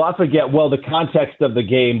 we'll often get, well, the context of the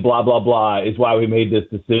game, blah blah blah, is why we made this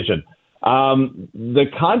decision. The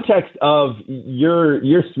context of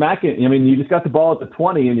you're smacking. I mean, you just got the ball at the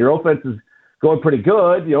 20, and your offense is going pretty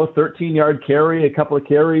good. 13-yard carry, a couple of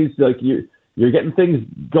carries, like you're getting things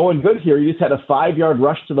going good here. You just had a 5-yard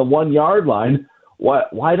rush to the 1-yard line.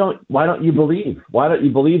 Why don't you believe? Why don't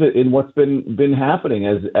you believe it in what's been happening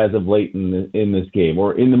as of late in this game,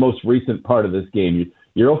 or in the most recent part of this game?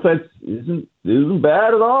 Your offense isn't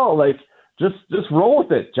bad at all. Like just roll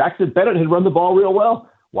with it. Jackson Bennett had run the ball real well.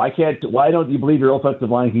 Why don't you believe your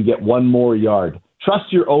offensive line can get one more yard?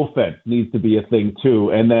 Trust your offense needs to be a thing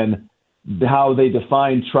too, and then how they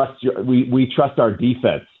define trust. We trust our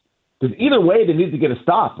defense, because either way they need to get a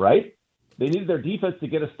stop, right? They needed their defense to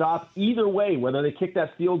get a stop either way, whether they kick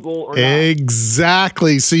that field goal or not.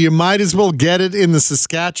 Exactly. So you might as well get it in the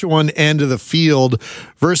Saskatchewan end of the field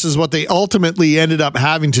versus what they ultimately ended up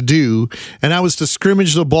having to do, and that was to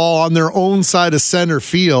scrimmage the ball on their own side of center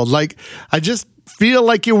field. Like, I just feel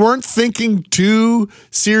like you weren't thinking 2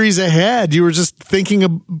 series ahead. You were just thinking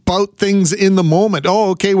about things in the moment. Oh,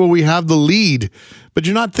 okay, well, we have the lead. But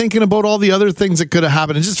you're not thinking about all the other things that could have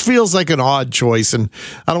happened. It just feels like an odd choice. And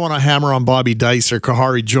I don't want to hammer on Bobby Dice or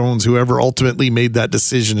Kahari Jones, whoever ultimately made that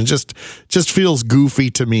decision. It just feels goofy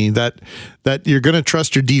to me that you're going to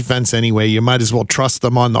trust your defense anyway. You might as well trust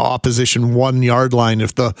them on the opposition 1-yard line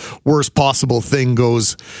if the worst possible thing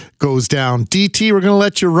goes down. DT, we're going to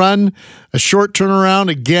let you run a short turnaround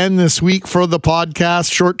again this week for the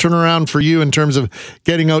podcast. Short turnaround for you in terms of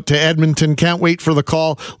getting out to Edmonton. Can't wait for the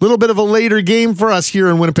call. A little bit of a later game for us here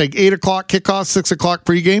in Winnipeg. 8 o'clock kickoff, 6 o'clock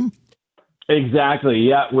pregame. Exactly,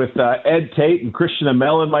 yeah, with Ed Tate and Christian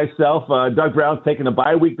Amell and myself. Doug Brown's taking a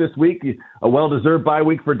bye week this week, a well-deserved bye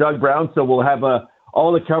week for Doug Brown, so we'll have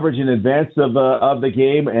all the coverage in advance of the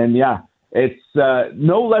game. And yeah, it's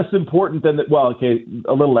no less important than a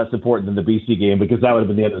little less important than the BC game, because that would have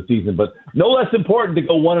been the end of the season, but no less important to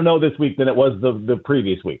go 1-0 this week than it was the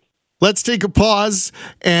previous week. Let's take a pause,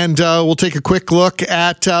 and we'll take a quick look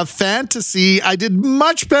at fantasy. I did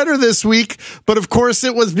much better this week, but of course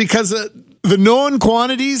it was because the known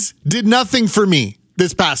quantities did nothing for me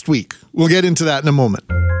this past week. We'll get into that in a moment.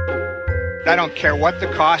 I don't care what the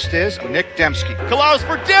cost is. Nick Dembski. Klaus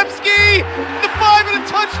for Dembski! The 5 and a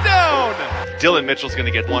touchdown! Dylan Mitchell's going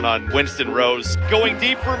to get one on Winston Rose. Going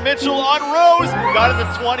deep for Mitchell on Rose. Got it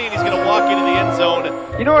at the 20, and he's going to walk into the end zone.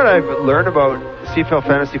 You know what I've learned about CFL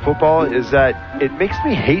fantasy football is that it makes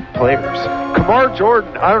me hate players. Kamar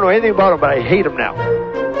Jordan, I don't know anything about him, but I hate him now.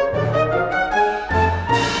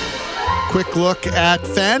 Quick look at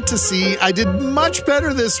fantasy. I did much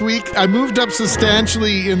better this week. I moved up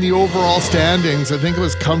substantially in the overall standings. I think it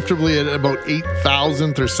was comfortably at about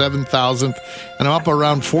 8,000th or 7,000th, and I'm up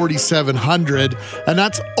around 4,700. And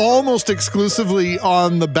that's almost exclusively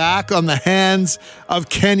on the hands of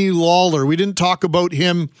Kenny Lawler. We didn't talk about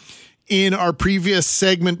him in our previous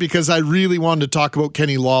segment because I really wanted to talk about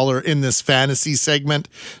Kenny Lawler in this fantasy segment.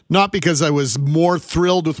 Not because I was more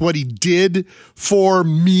thrilled with what he did for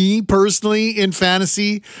me personally in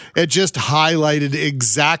fantasy. It just highlighted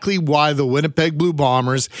exactly why the Winnipeg Blue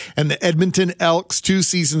Bombers and the Edmonton Elks 2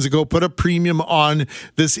 seasons ago put a premium on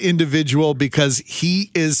this individual, because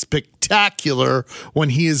he is spectacular when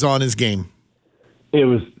he is on his game. It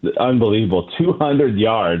was unbelievable. 200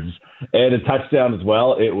 yards and a touchdown as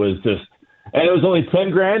well. It was just, and it was only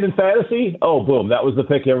 $10,000 in fantasy. Oh, boom. That was the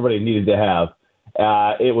pick everybody needed to have.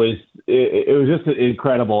 It was just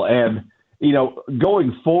incredible. And,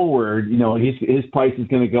 going forward, his price is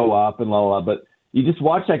going to go up and blah, blah, blah. But you just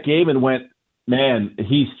watched that game and went, man,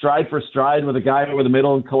 he's stride for stride with a guy over the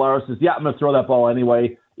middle, and Kolaros says, yeah, I'm going to throw that ball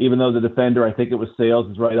anyway, even though the defender, I think it was Sales,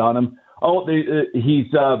 is right on him. Oh,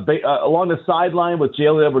 he's along the sideline with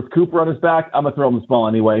Jalen Edwards-Cooper on his back. I'm going to throw him this ball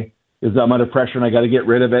anyway because I'm under pressure and I got to get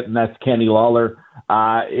rid of it, and that's Kenny Lawler.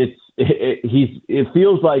 It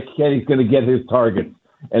feels like Kenny's going to get his targets,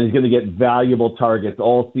 and he's going to get valuable targets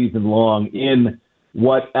all season long in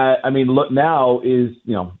what, look now is,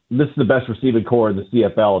 this is the best receiving core in the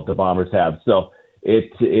CFL that the Bombers have. So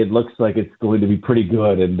it looks like it's going to be pretty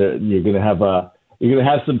good, and you're going to have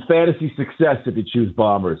some fantasy success if you choose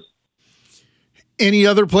Bombers. Any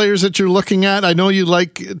other players that you're looking at? I know you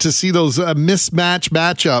like to see those mismatch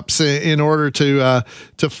matchups in order to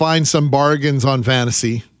find some bargains on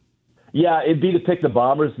fantasy. Yeah, it'd be to pick the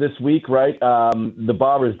Bombers this week, right? The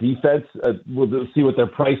Bombers defense, we'll see what their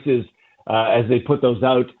price is as they put those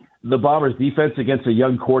out. The Bombers defense against a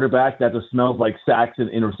young quarterback, that just smells like sacks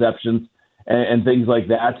and interceptions and things like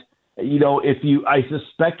that. I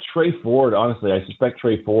suspect Trey Ford, honestly, is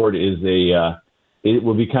it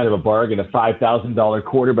will be kind of a bargain, a $5,000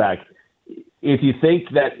 quarterback. If you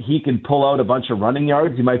think that he can pull out a bunch of running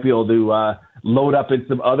yards, you might be able to load up in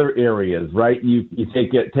some other areas, right? You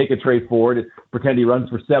take a Trey Ford, pretend he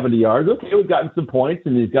runs for 70 yards. Okay, we've gotten some points,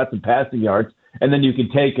 and he's got some passing yards. And then you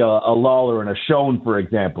can take a Lawler and a Schoen, for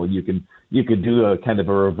example. You can do a kind of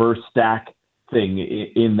a reverse stack thing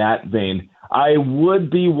in that vein. I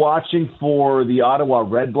would be watching for the Ottawa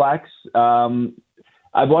REDBLACKS.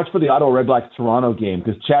 I've watched for the Ottawa REDBLACKS Toronto game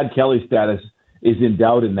because Chad Kelly's status is in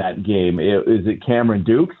doubt in that game. Is it Cameron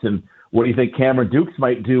Dukes? And what do you think Cameron Dukes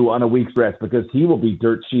might do on a week's rest? Because he will be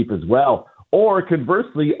dirt cheap as well. Or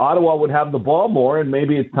conversely, Ottawa would have the ball more, and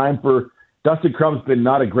maybe it's time for Dustin Crumb's been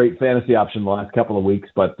not a great fantasy option the last couple of weeks,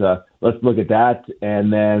 but let's look at that.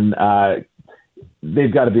 And then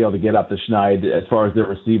they've got to be able to get up the schneid as far as their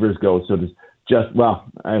receivers go. So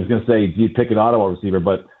I was going to say you'd pick an Ottawa receiver,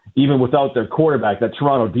 but even without their quarterback, that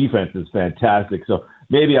Toronto defense is fantastic. So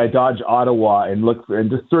maybe I dodge Ottawa and look for, and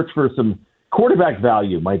just search for some quarterback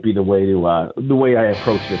value might be the way I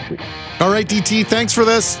approach this week. All right, DT, thanks for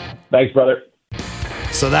this. Thanks, brother.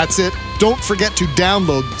 So that's it. Don't forget to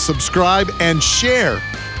download, subscribe, and share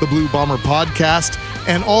the Blue Bomber podcast.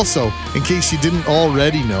 And also, in case you didn't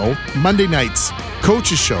already know, Monday nights,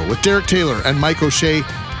 Coach's Show with Derek Taylor and Mike O'Shea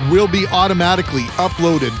will be automatically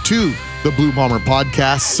uploaded to the Blue Bomber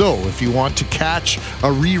podcast. So if you want to catch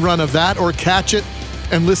a rerun of that or catch it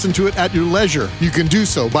and listen to it at your leisure, you can do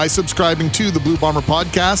so by subscribing to the Blue Bomber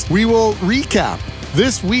podcast. We will recap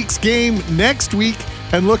this week's game next week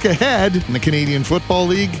and look ahead in the Canadian Football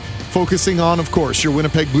League, focusing on, of course, your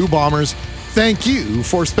Winnipeg Blue Bombers. Thank you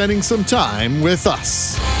for spending some time with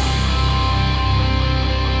us.